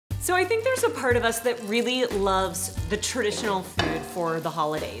So I think there's a part of us that really loves the traditional food for the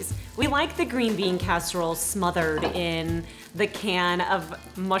holidays. We like the green bean casserole smothered in the can of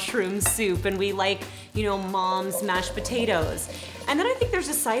mushroom soup, and we like, you know, mom's mashed potatoes. And then I think there's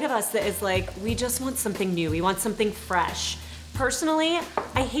a side of us that is like, we just want something new, we want something fresh. Personally,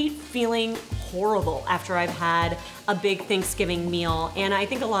 I hate feeling horrible after I've had a big Thanksgiving meal, and I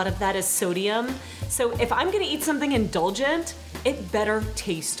think a lot of that is sodium. So if I'm gonna eat something indulgent, it better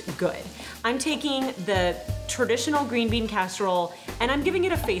taste good. I'm taking the traditional green bean casserole and I'm giving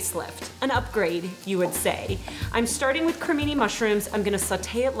it a facelift, an upgrade, you would say. I'm starting with crimini mushrooms. I'm gonna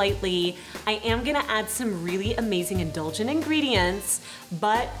saute it lightly. I am gonna add some really amazing indulgent ingredients,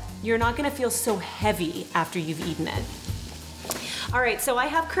 but you're not gonna feel so heavy after you've eaten it. All right, so I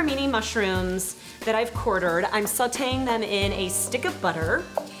have crimini mushrooms that I've quartered. I'm sauteing them in a stick of butter.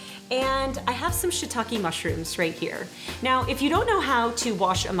 And I have some shiitake mushrooms right here. Now, if you don't know how to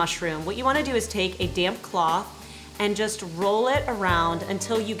wash a mushroom, what you wanna do is take a damp cloth and just roll it around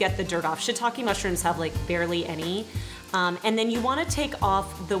until you get the dirt off. Shiitake mushrooms have like barely any. And then you wanna take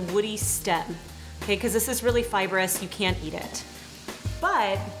off the woody stem, okay? Because this is really fibrous, you can't eat it.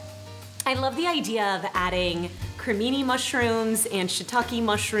 But I love the idea of adding crimini mushrooms and shiitake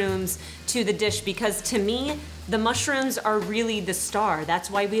mushrooms to the dish because to me, the mushrooms are really the star. That's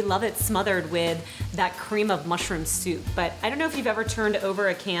why we love it smothered with that cream of mushroom soup. But I don't know if you've ever turned over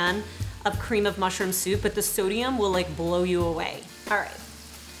a can of cream of mushroom soup, but the sodium will like blow you away. All right,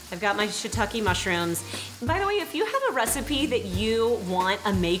 I've got my shiitake mushrooms. By the way, if you have a recipe that you want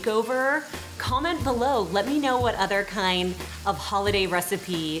a makeover, comment below. Let me know what other kind of holiday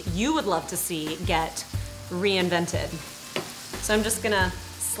recipe you would love to see get reinvented. So I'm just gonna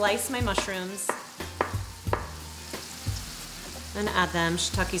slice my mushrooms and add them.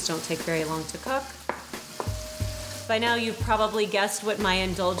 Shiitakes don't take very long to cook. By now you've probably guessed what my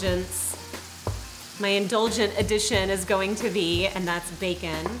indulgent addition is going to be, and that's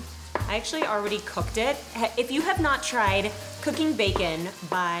bacon. I actually already cooked it. If you have not tried cooking bacon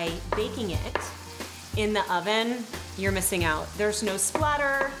by baking it in the oven, you're missing out. There's no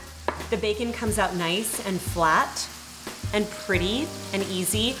splatter. The bacon comes out nice and flat and pretty and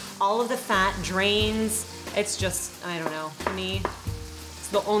easy. All of the fat drains. It's just, I don't know, to me, it's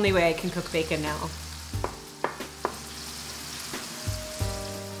the only way I can cook bacon now.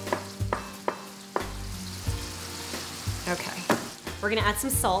 Okay, we're gonna add some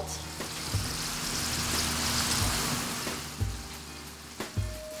salt.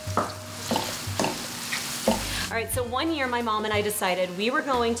 All right, so one year my mom and I decided we were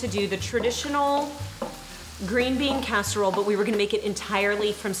going to do the traditional green bean casserole, but we were gonna make it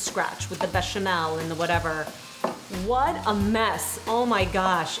entirely from scratch with the bechamel and the whatever. What a mess, oh my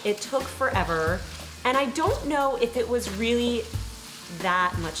gosh, it took forever. And I don't know if it was really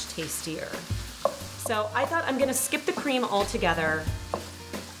that much tastier. So I thought I'm gonna skip the cream altogether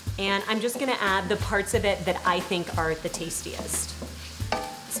and I'm just gonna add the parts of it that I think are the tastiest.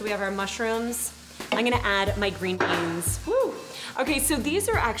 So we have our mushrooms. I'm gonna add my green beans. Woo. Okay, so these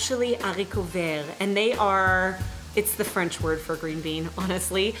are actually Haricot Vert, and they are, it's the French word for green bean,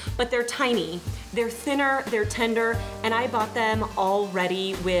 honestly, but they're tiny. They're thinner, they're tender, and I bought them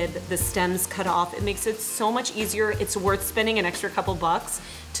already with the stems cut off. It makes it so much easier. It's worth spending an extra couple bucks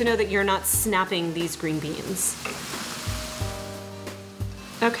to know that you're not snapping these green beans.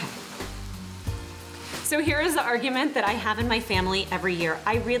 Okay. So here is the argument that I have in my family every year.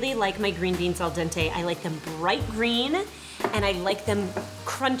 I really like my green beans al dente. I like them bright green, and I like them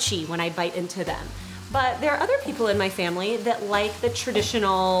crunchy when I bite into them. But there are other people in my family that like the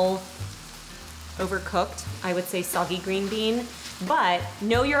traditional overcooked, I would say soggy green bean, but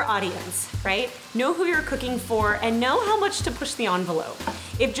know your audience, right? Know who you're cooking for and know how much to push the envelope.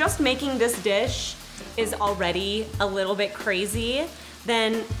 If just making this dish is already a little bit crazy,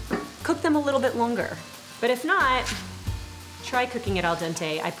 then cook them a little bit longer. But if not, try cooking it al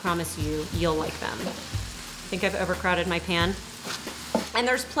dente. I promise you, you'll like them. I think I've overcrowded my pan. And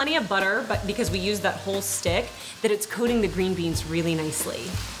there's plenty of butter, but because we use that whole stick, that it's coating the green beans really nicely.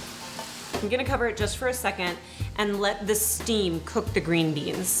 I'm gonna cover it just for a second and let the steam cook the green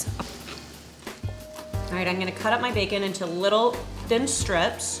beans. All right, I'm gonna cut up my bacon into little thin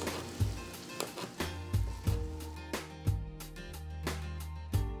strips.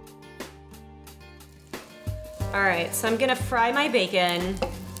 All right, so I'm gonna fry my bacon.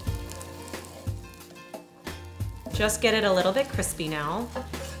 Just get it a little bit crispy now.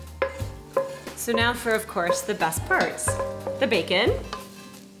 So now for, of course, the best parts. The bacon.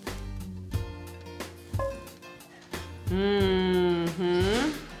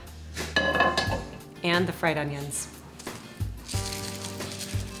 And the fried onions.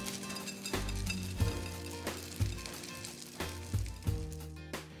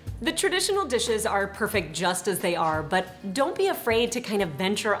 The traditional dishes are perfect just as they are, but don't be afraid to kind of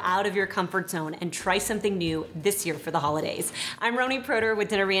venture out of your comfort zone and try something new this year for the holidays. I'm Roni Proter with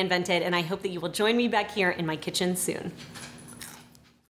Dinner Reinvented, and I hope that you will join me back here in my kitchen soon.